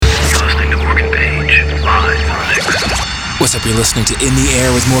up? You're listening to In the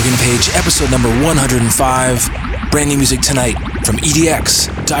Air with MorganPage, episode number 105. Brand new music tonight from EDX,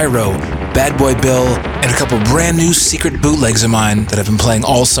 Dyro, Bad Boy Bill, and a couple brand new secret bootlegs of mine that I've been playing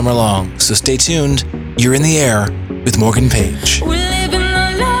all summer long. So stay tuned. You're In the Air with MorganPage. We're living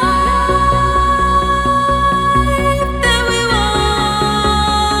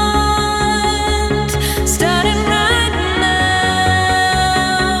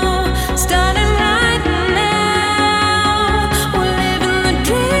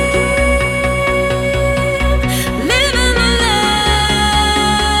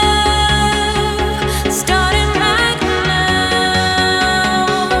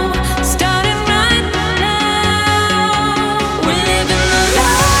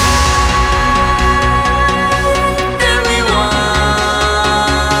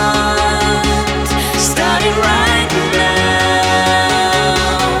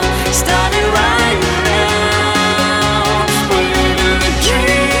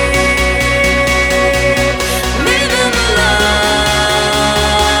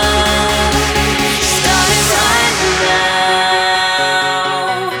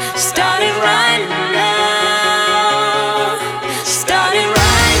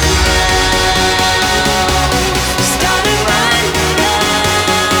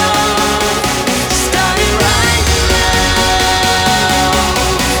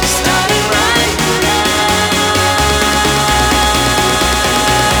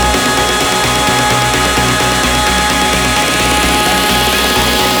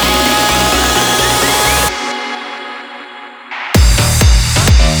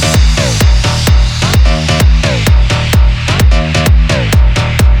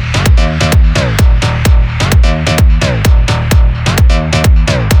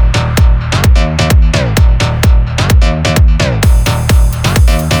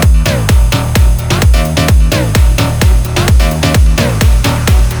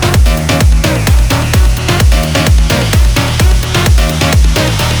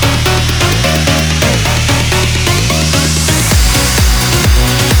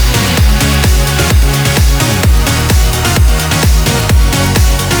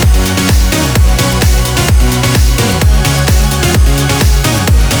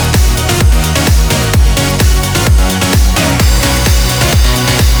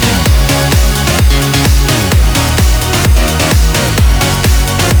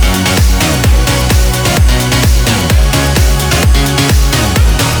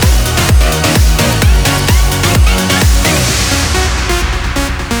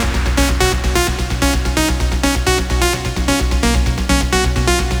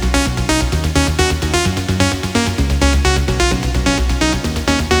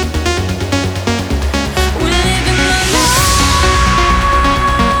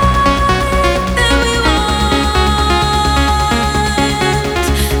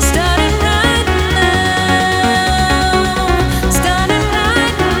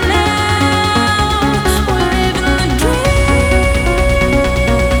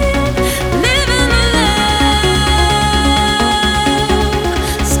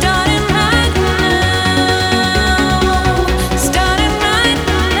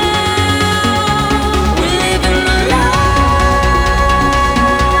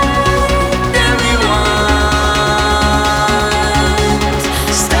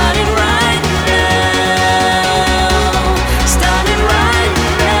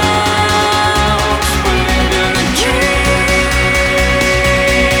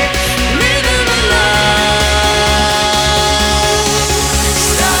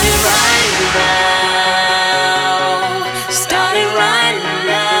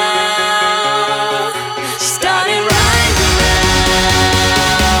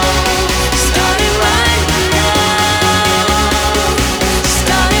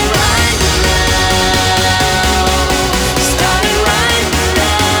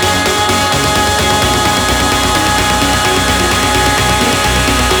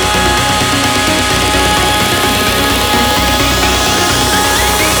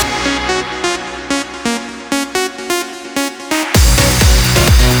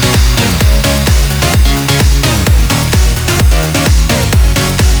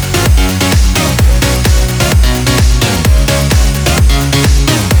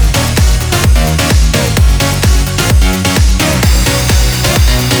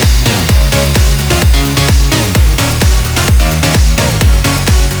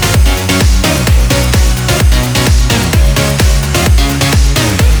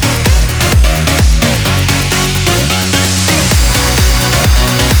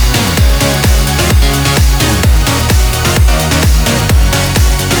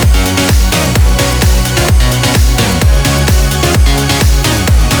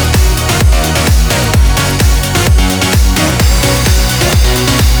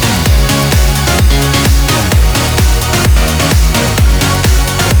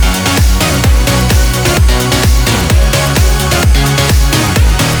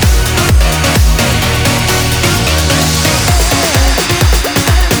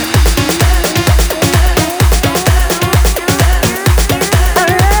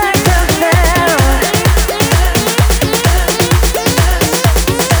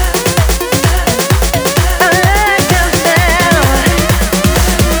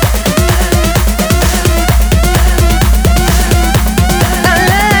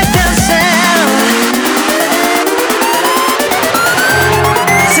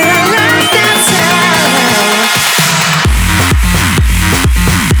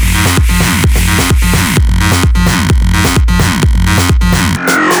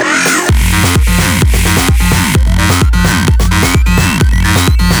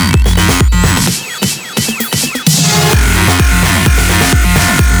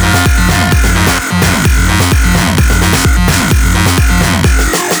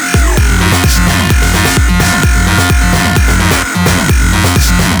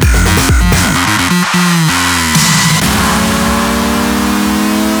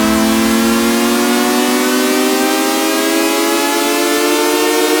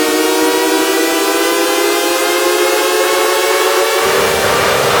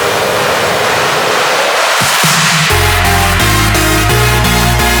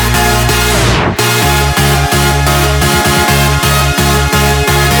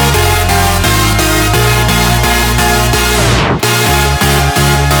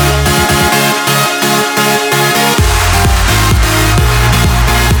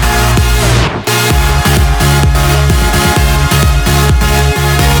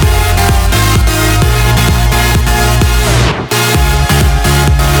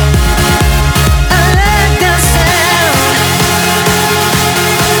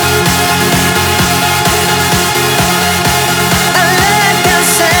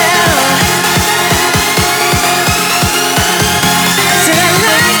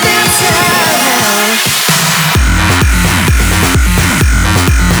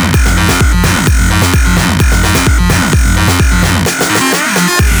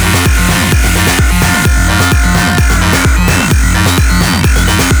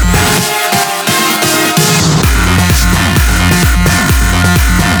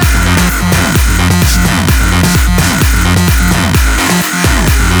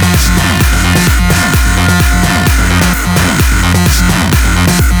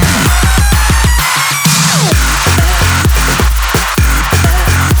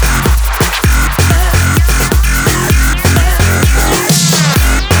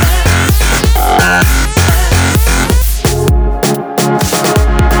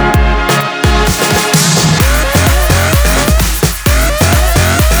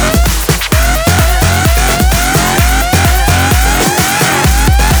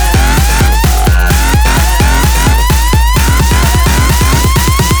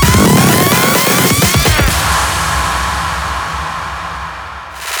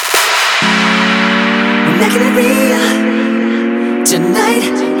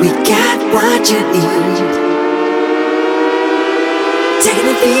tonight, we got what you need. Taking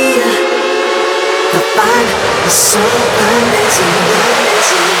the beat, the vibe is so amazing.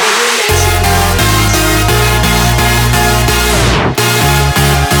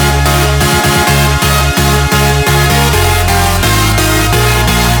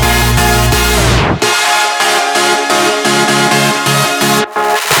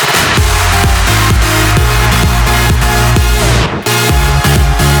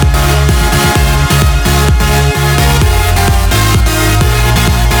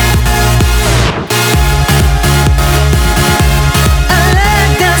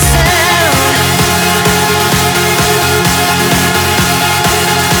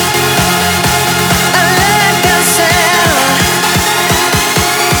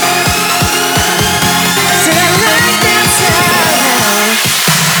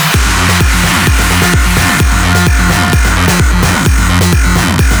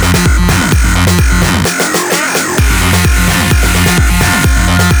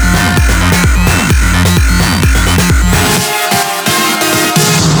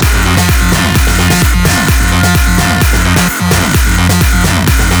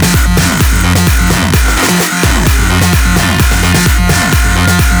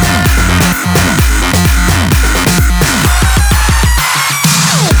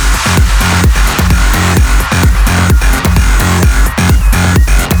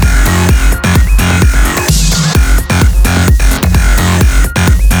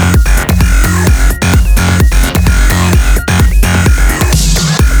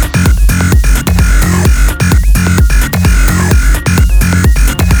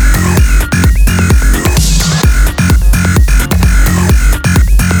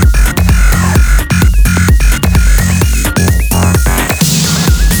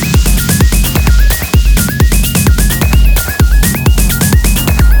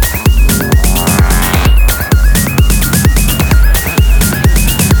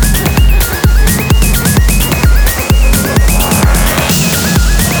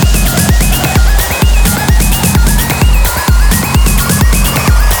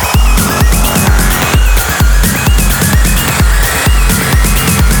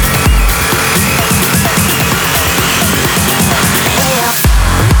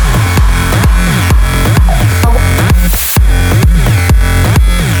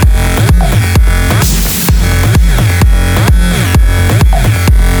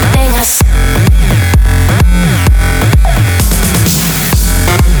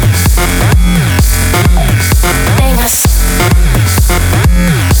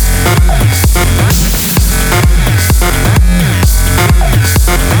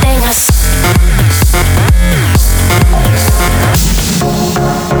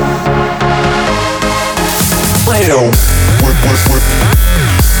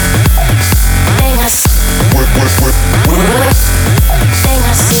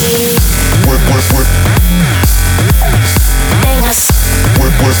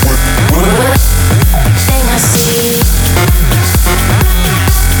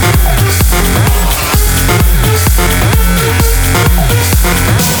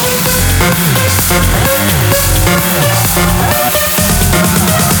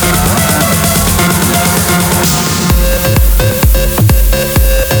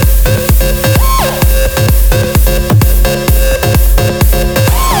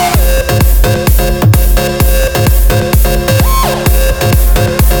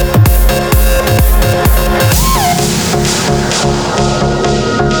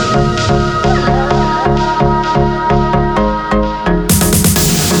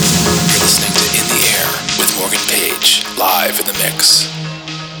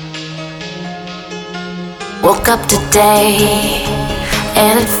 Woke up today,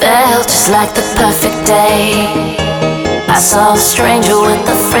 and it felt just like the perfect day. I saw a stranger with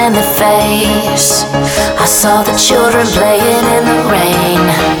a friendly face. I saw the children playing in the rain.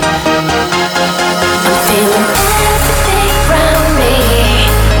 I'm feeling everything around me.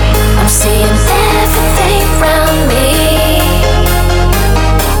 I'm seeing everything around me.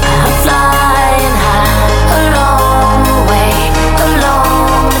 I'm flying high along the way,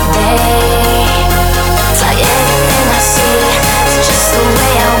 along the day. It's like everything I see is just the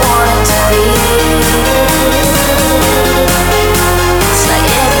way I want it to be. It's like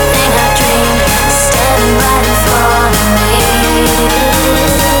everything I dreamed is standing right in front of me.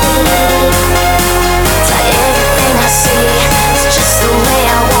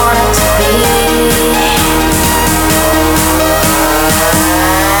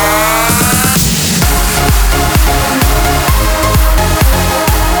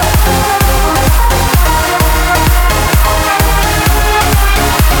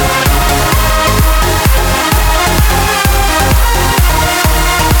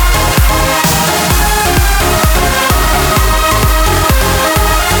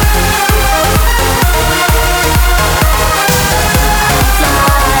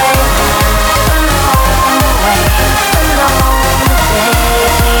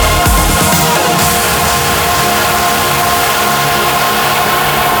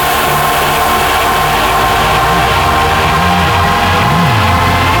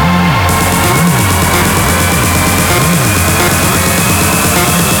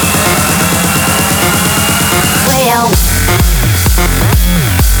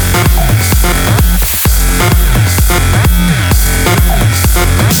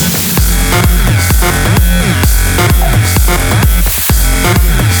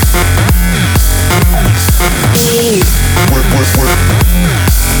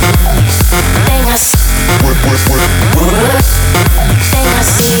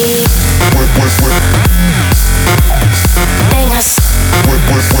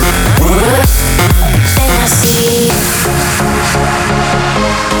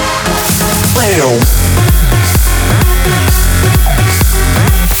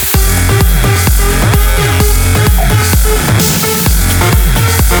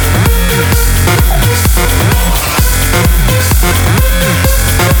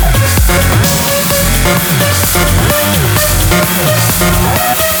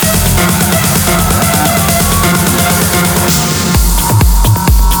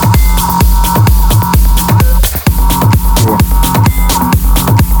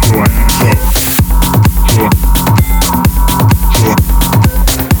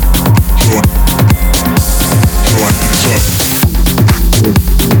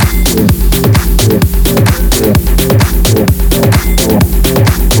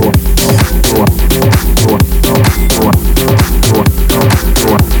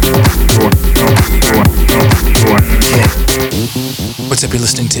 Next up, you're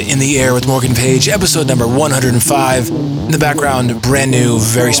listening to In the Air with Morgan Page, episode number 105. In the background, a brand new,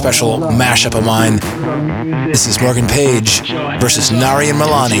 very special mashup of mine. This is Morgan Page versus Nari and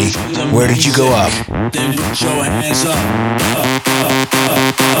Milani. Where did you go up? Then put your hands up.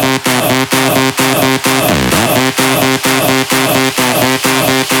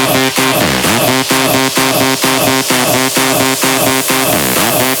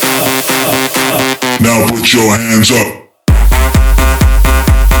 Now put your hands up.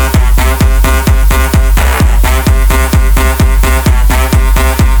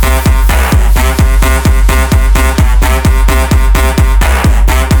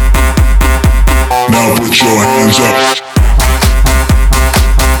 Now put your hands up.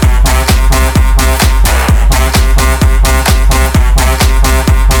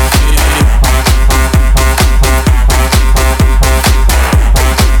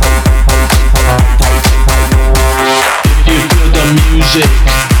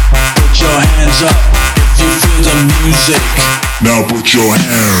 Put your hands up if you feel the music. Now put your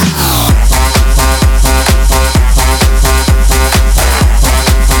hands.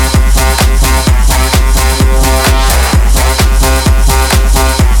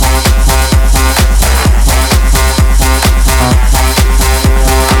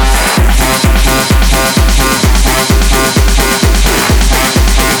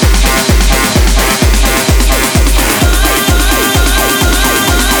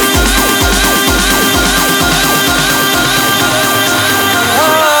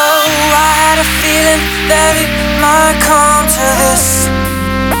 That it might come to this.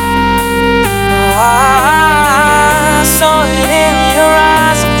 I saw it in your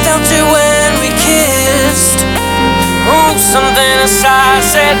eyes, I felt it when we kissed. Oh, something inside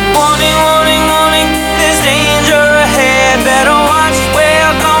said, warning, warning, warning, there's danger ahead. Better watch where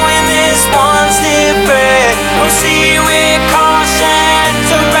you're going, this one's different. Proceed with caution,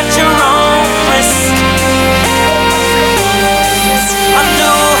 to at your own risk. I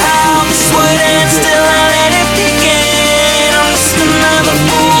knew how this would end, still I let it begin. I'm just another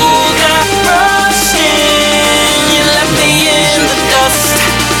fool that rushed in. You left me in the dust,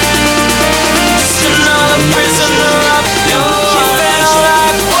 just another prisoner of yours. You felt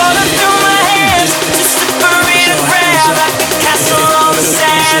like water through my hands, too slippery to grab, like a castle on the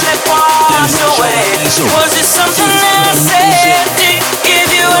sand that washed away. Was it something that I said? Did it give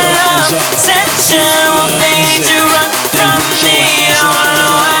you enough attention? What made you run from me? I wanna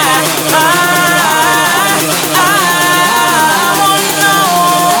know why.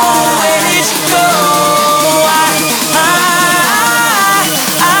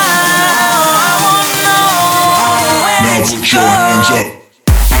 Put your hands up.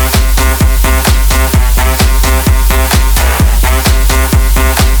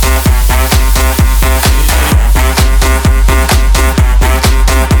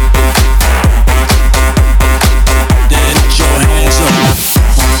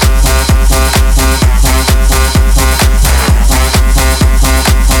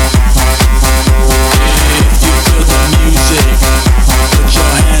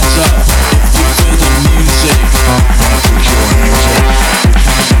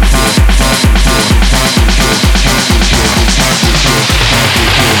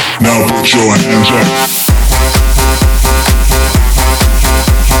 Now put your hands up.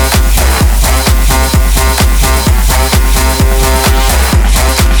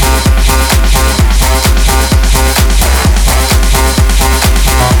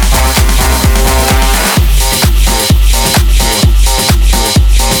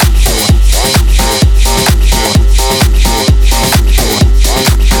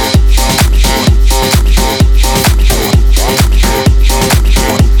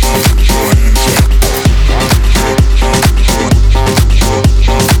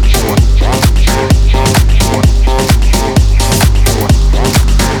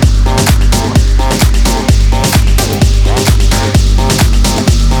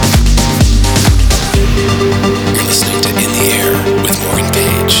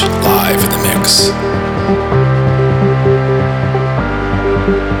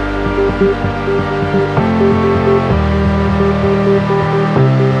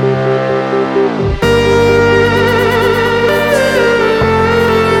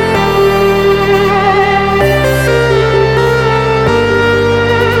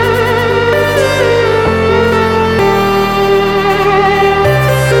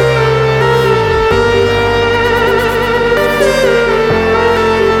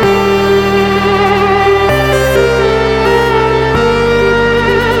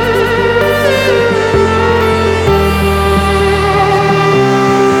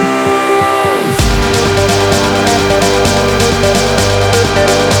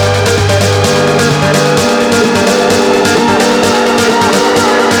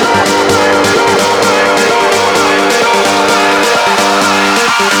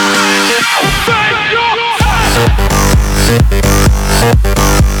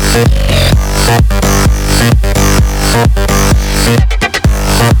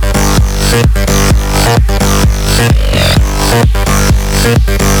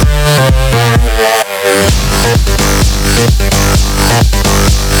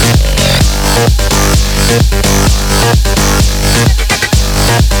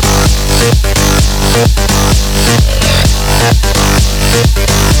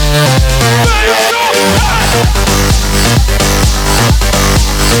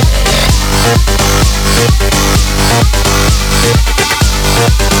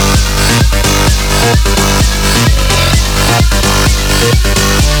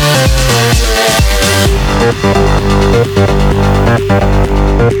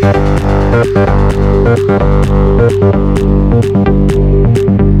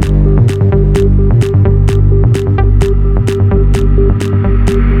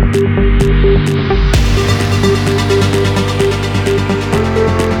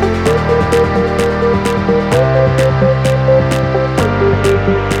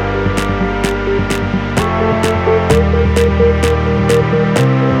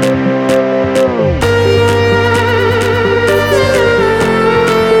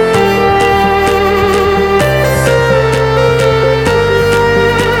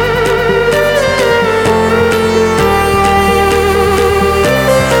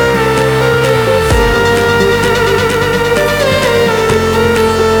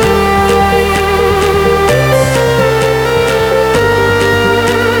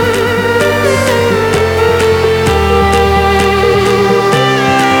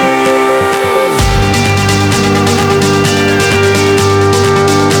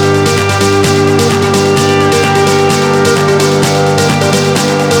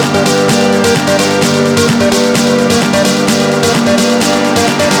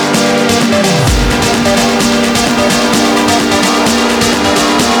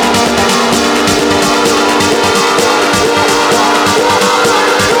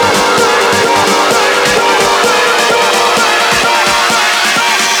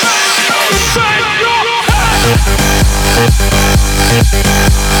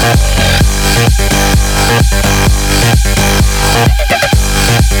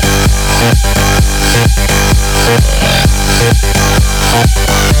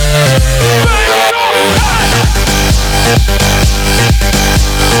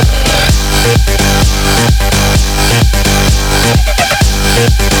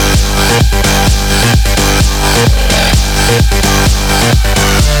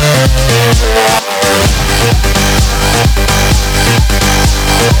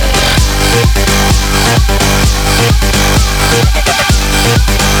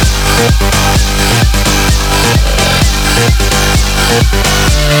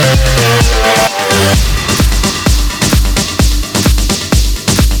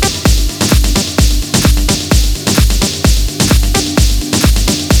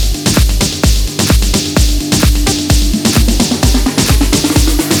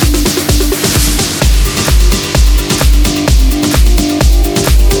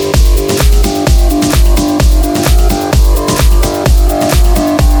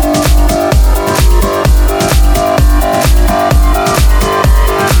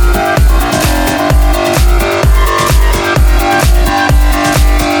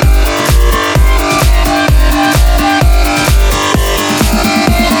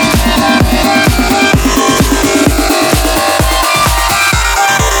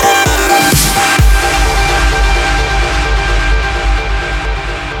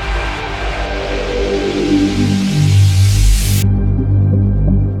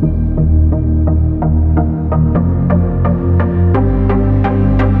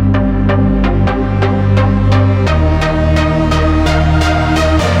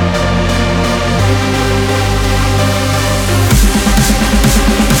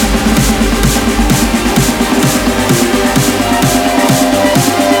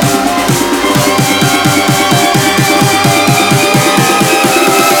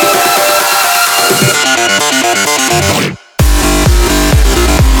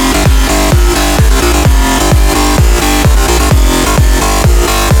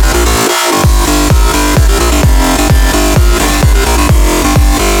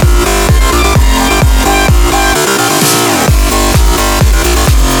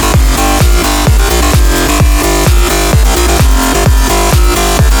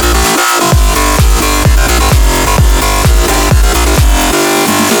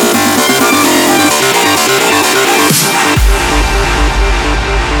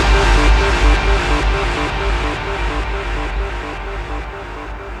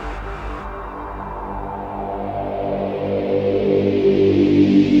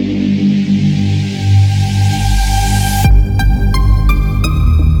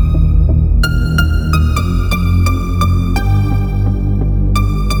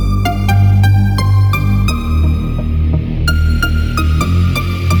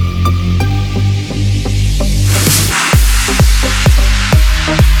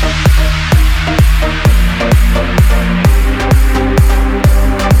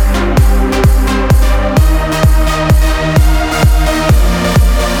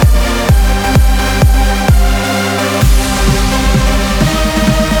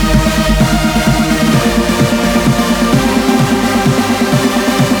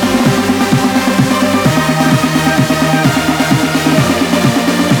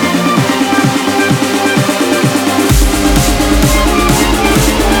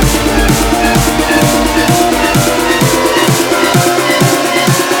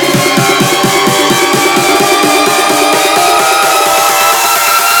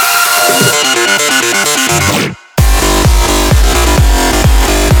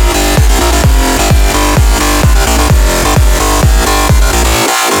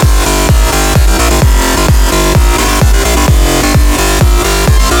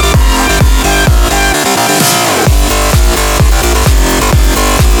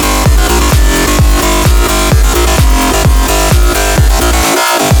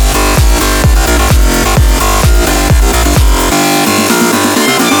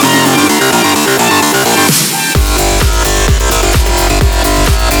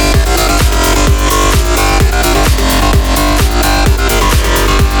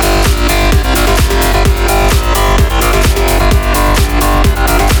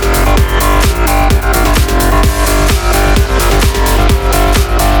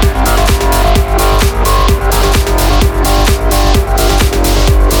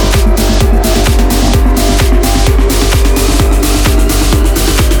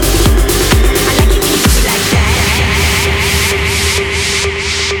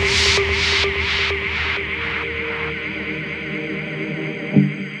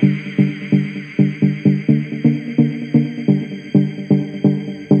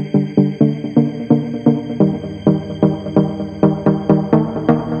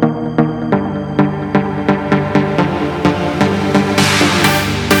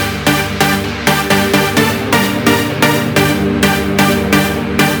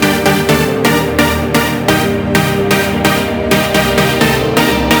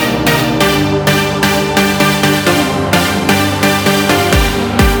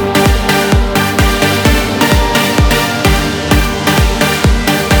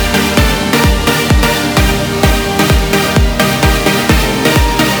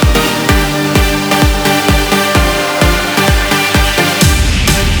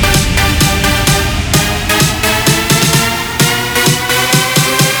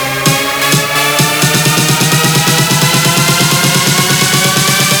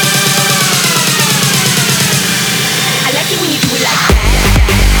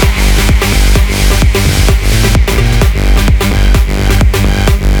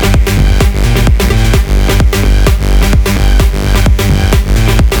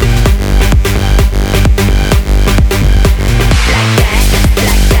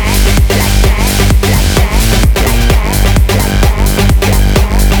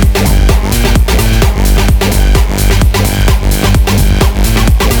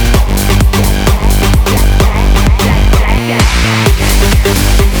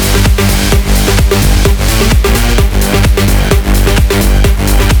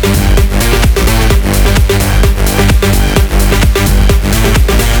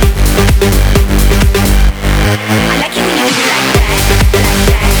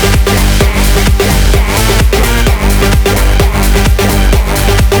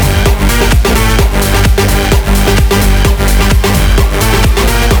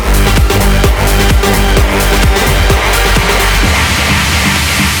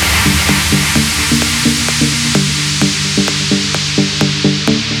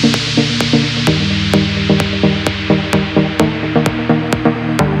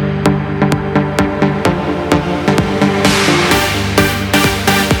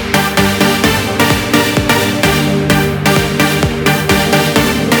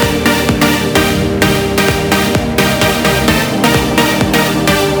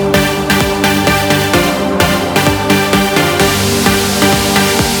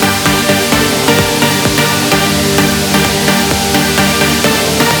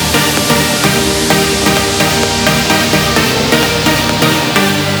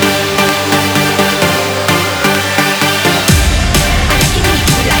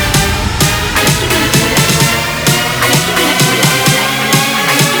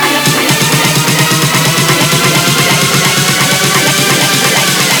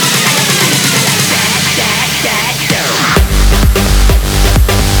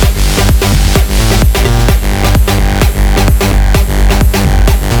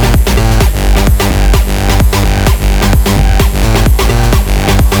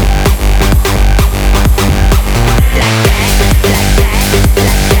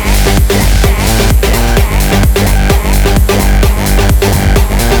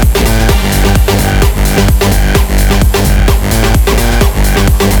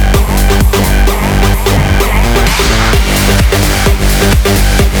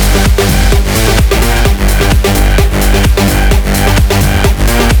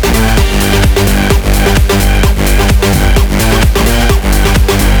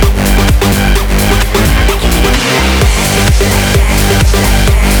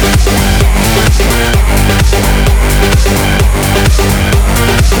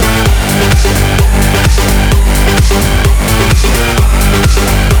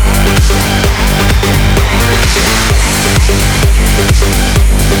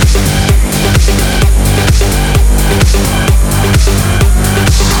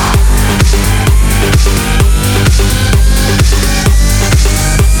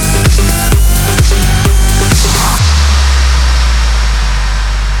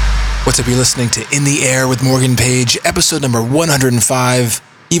 What's up? You're listening to In the Air with Morgan Page, episode number 105.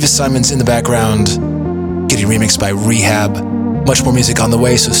 Eva Simon's in the background, getting remixed by Rehab. Much more music on the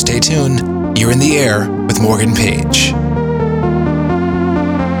way, so stay tuned. You're in the Air with Morgan Page.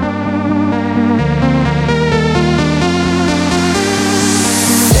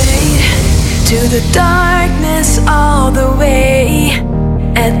 Fade to the darkness all the way.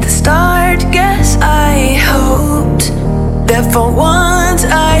 At the start, guess I hoped that for once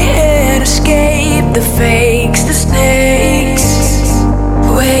I had escaped the fakes, the snakes.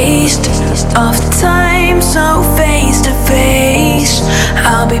 Waste of time, so face to face.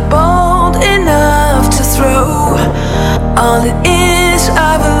 I'll be bold enough to throw all it is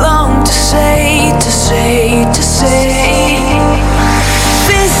I belong to say, to say, to say.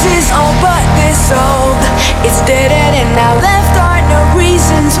 This is all but this old. It's dead end and now left are no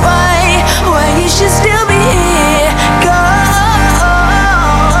reasons why you should still be here. Go.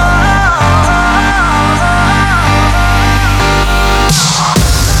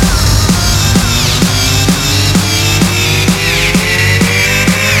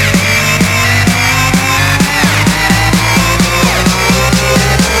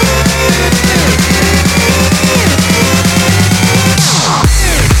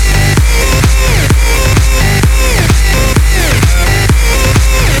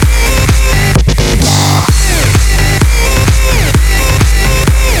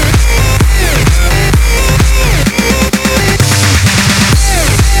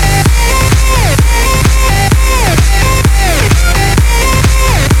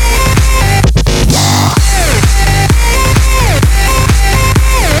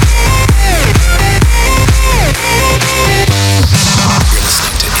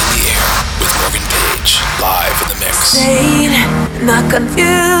 Not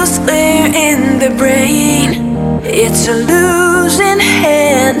confused, clear in the brain. It's a losing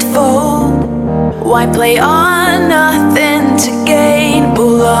handful. Why play on nothing to gain?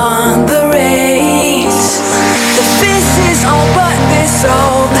 Pull on the reins. The fist is all but this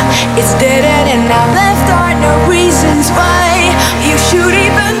old. It's dead end and now left are no reasons why you should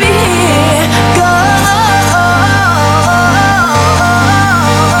even be here. Go.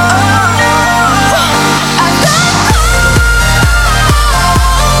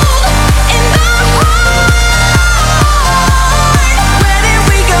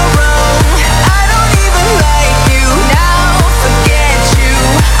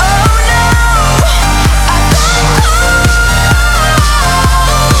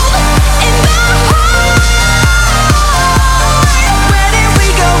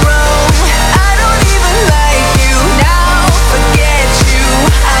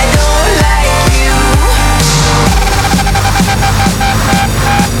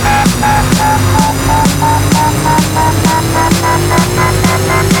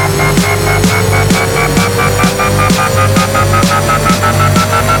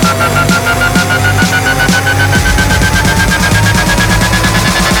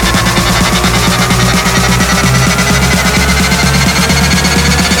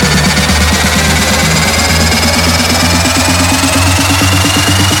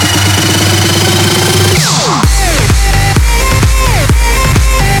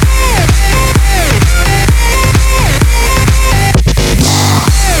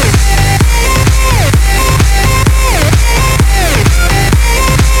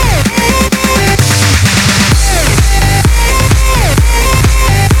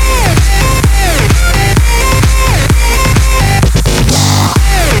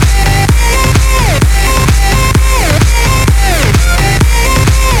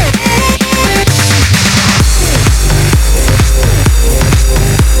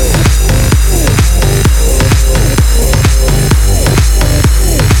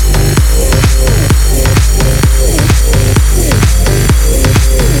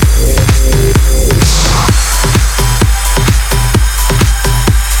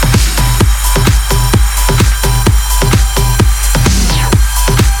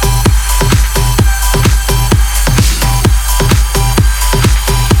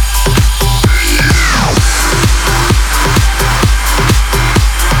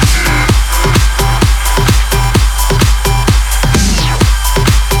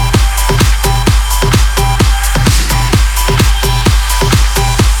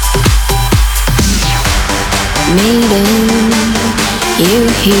 You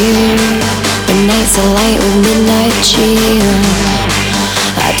here, the nights are light with midnight cheer.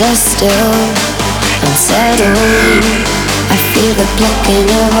 I dust still, unsettled. I feel the plucking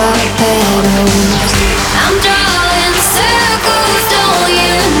of our petals. I'm drawing circles, don't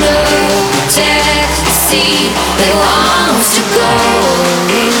you know? Ecstasy belongs to go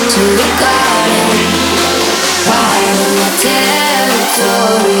to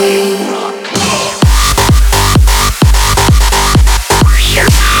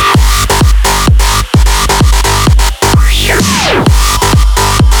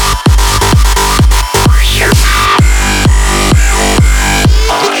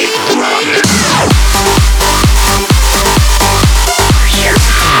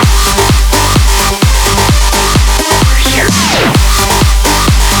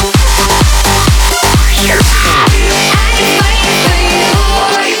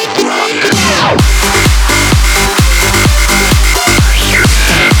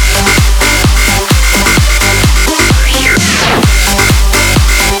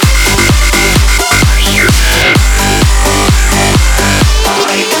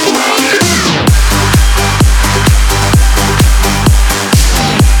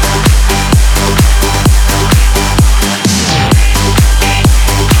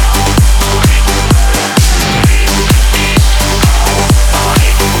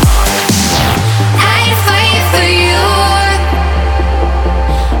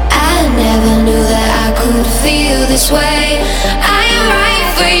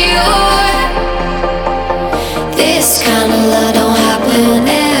for you. This kind of love don't happen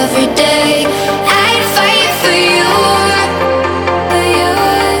every day. I'd fight for you.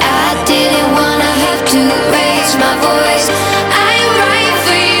 I didn't wanna have to raise my voice. I'm right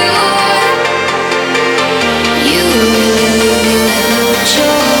for you. You really leave me with no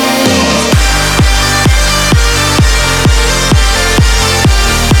choice.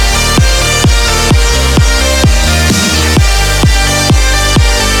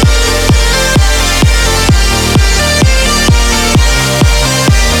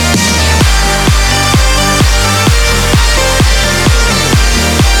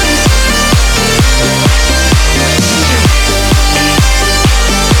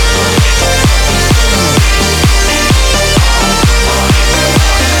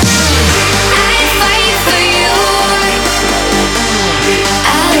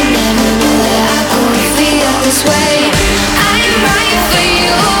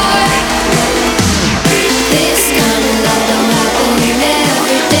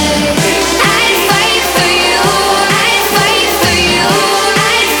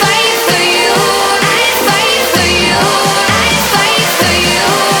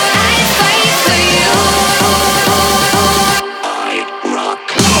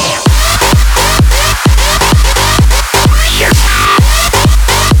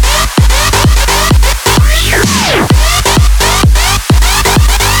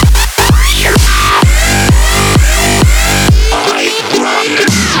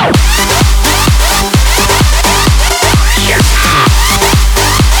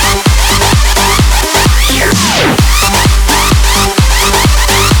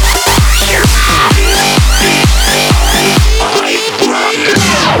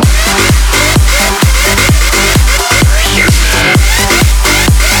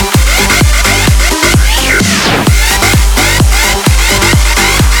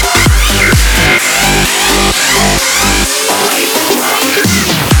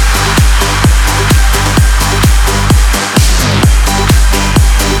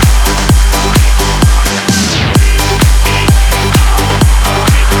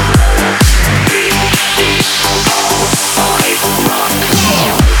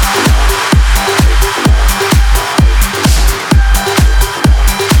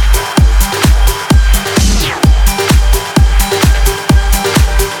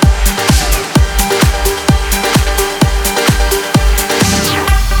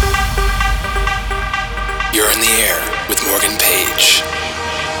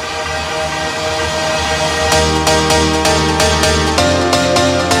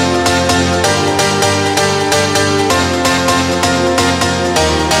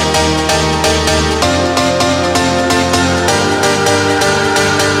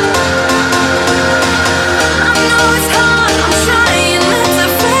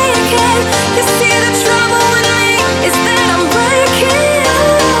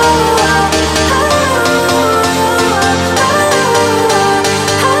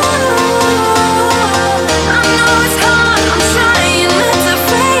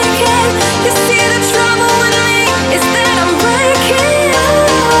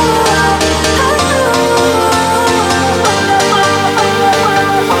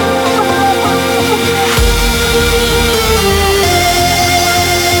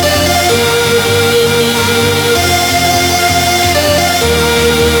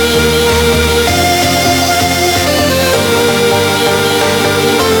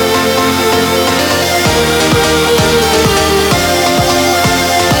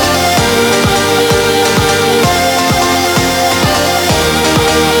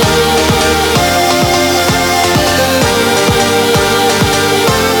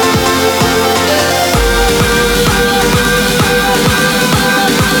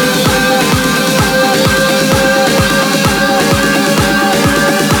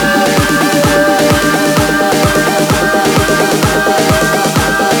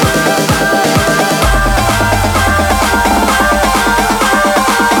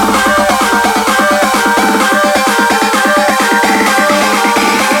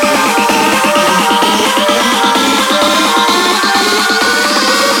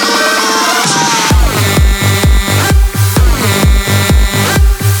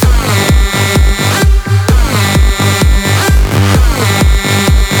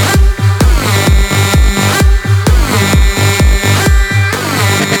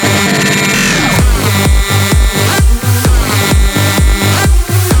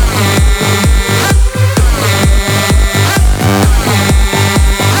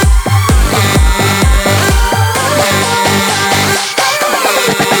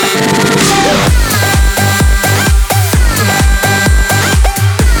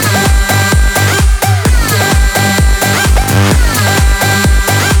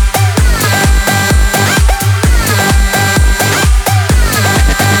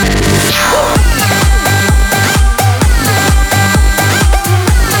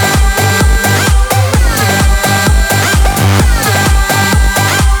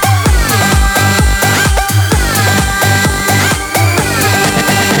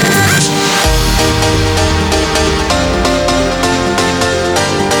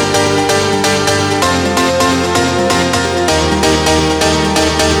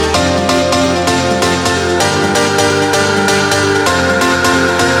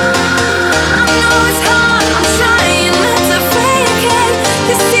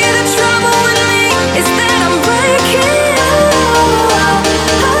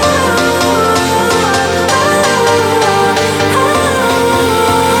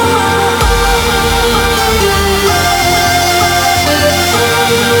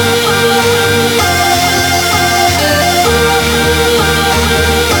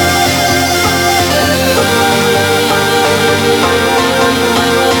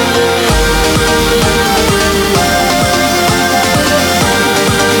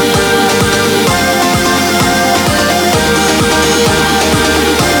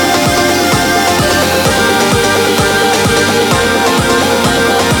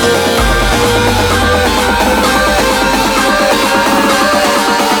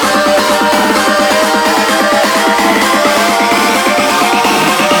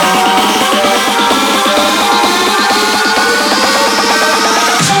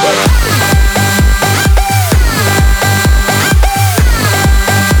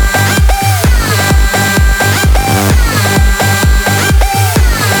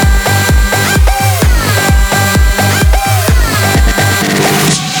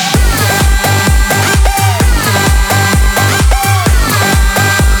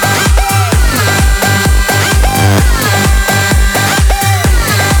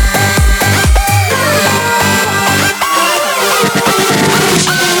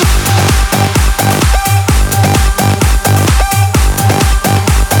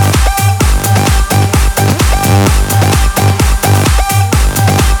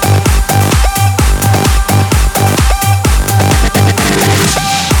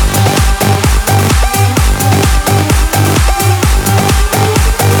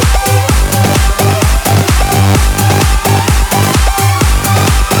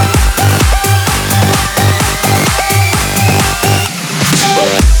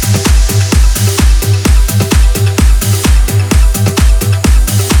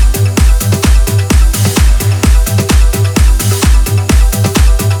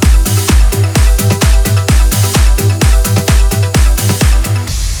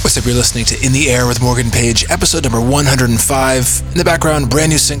 You're listening to In the Air with MorganPage, episode number 105. In the background, brand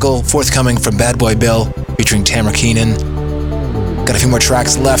new single forthcoming from Bad Boy Bill, featuring Tamara Keenan. Got a few more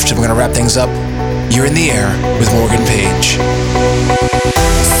tracks left, and we're going to wrap things up. You're in the air with MorganPage.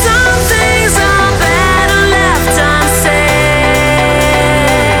 Some things are better left unsaid.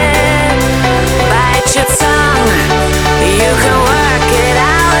 Bite your tongue, you can work it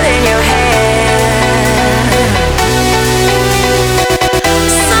out in your head.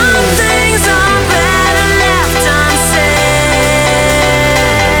 Some things are better left unsaid.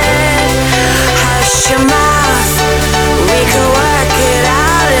 Hush your mouth, we can work it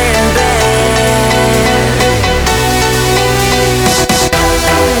out in bed.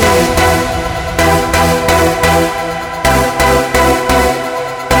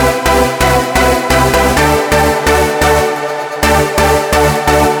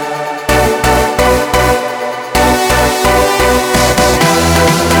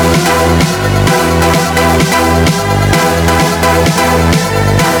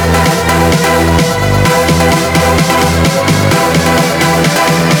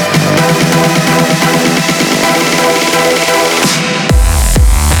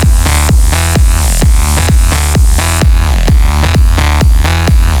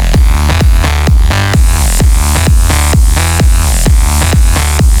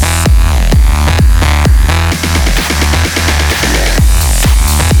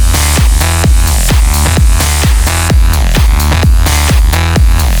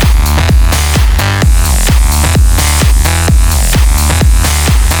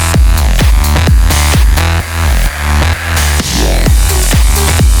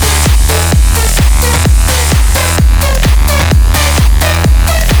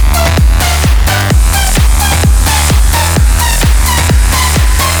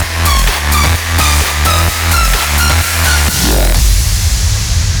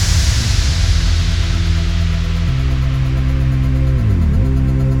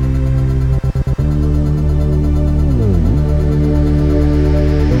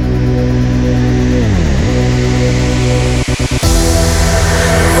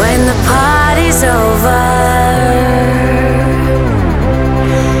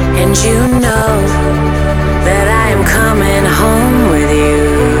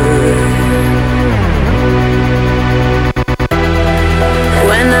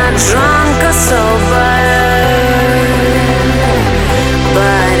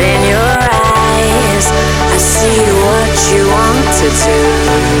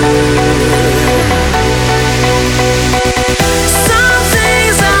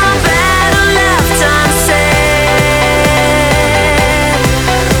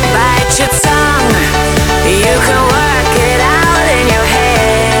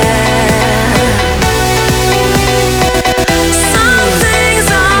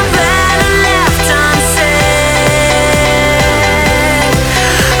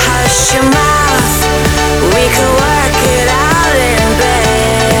 Your mouth, we could work it out in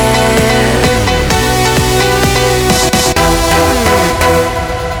bed.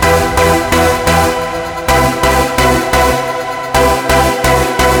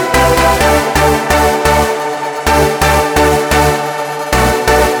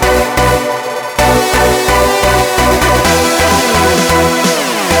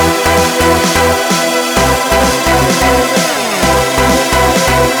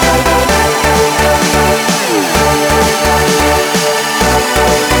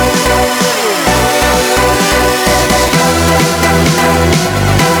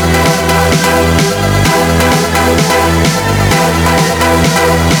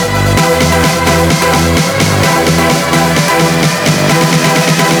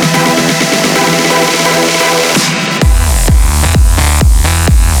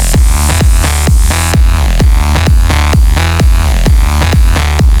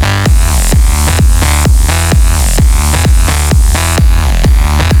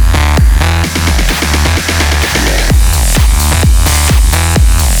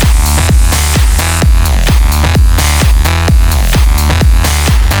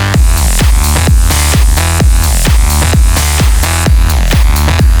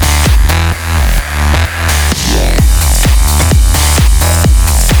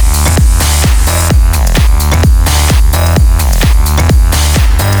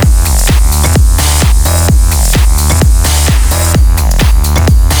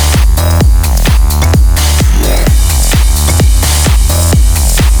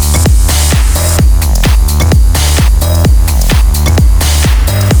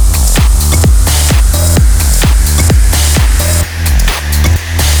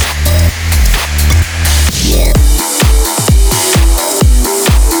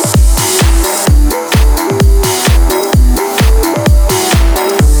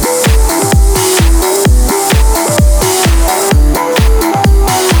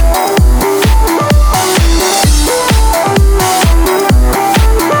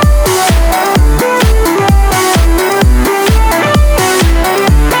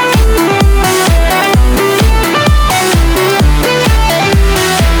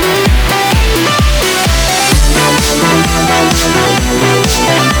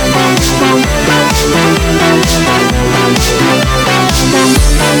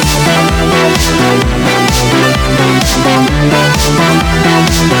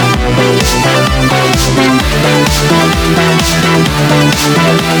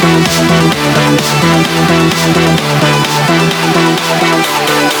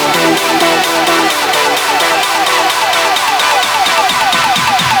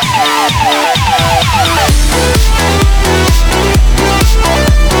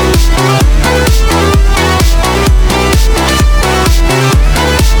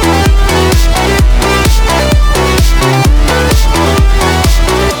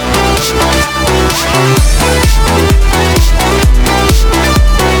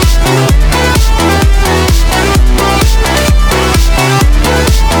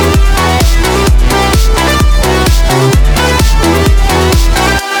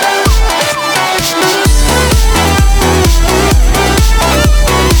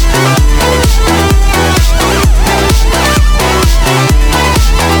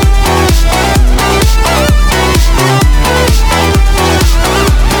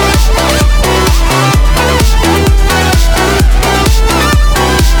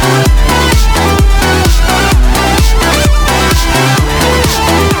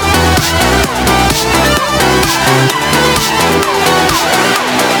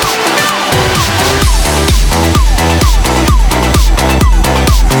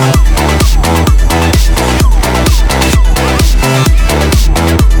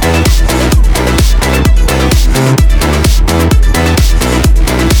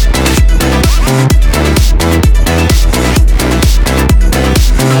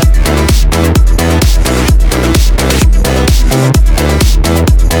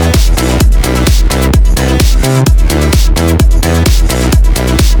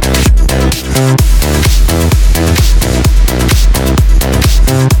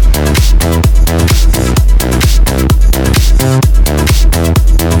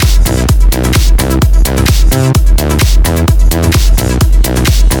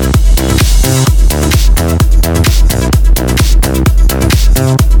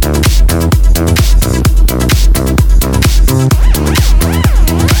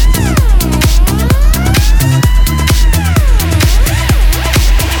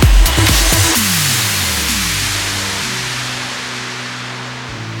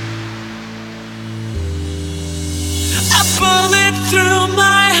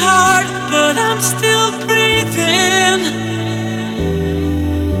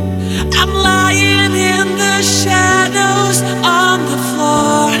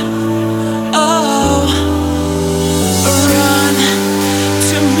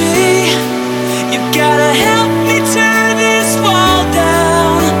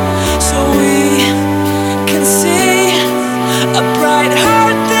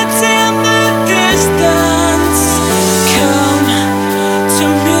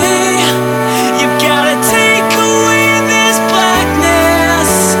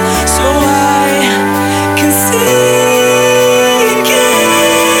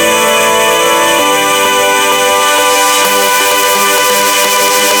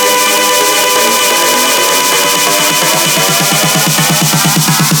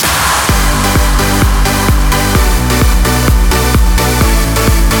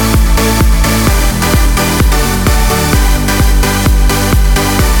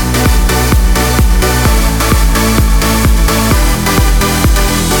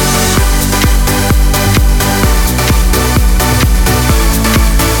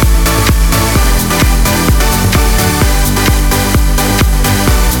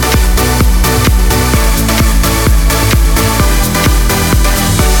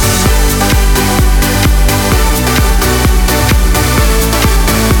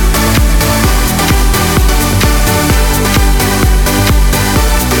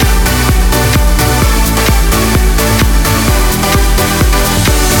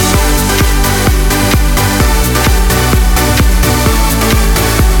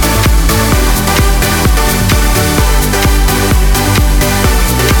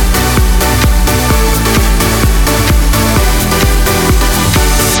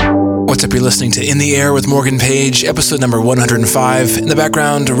 You're listening to In the Air with Morgan Page, episode number 105. In the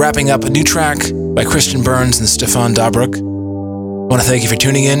background, wrapping up a new track by Christian Burns and Stefan Dabruck. I want to thank you for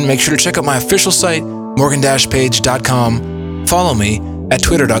tuning in. Make sure to check out my official site, morgan-page.com. Follow me at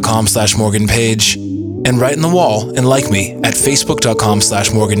twitter.com/morganpage. And write in the wall and like me at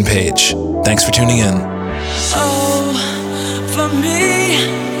facebook.com/morganpage. Thanks for tuning in. Oh, for me,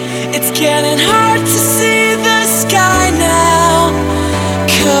 it's getting hard to see the sky now.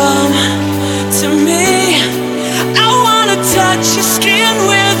 Come to me, I wanna touch your skin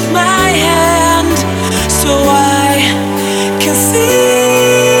with my hand, so I can see.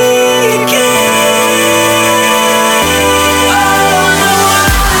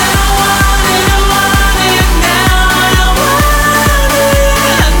 I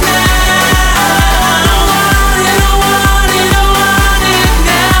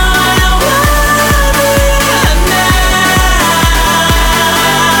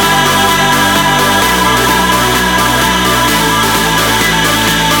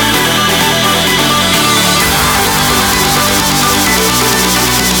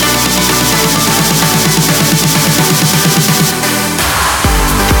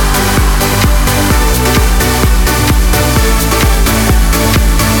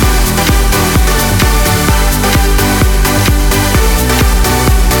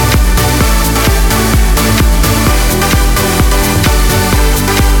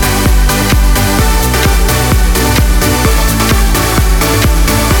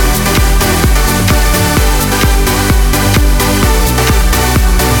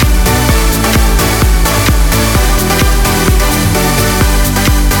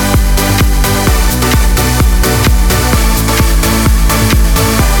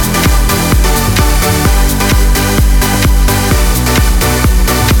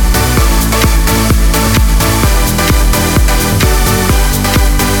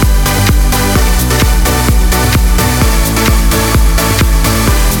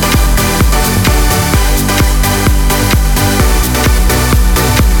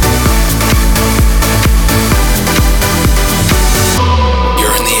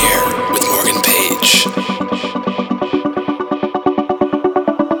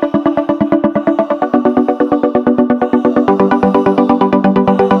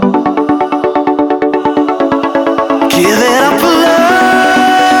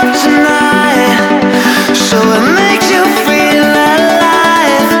tonight.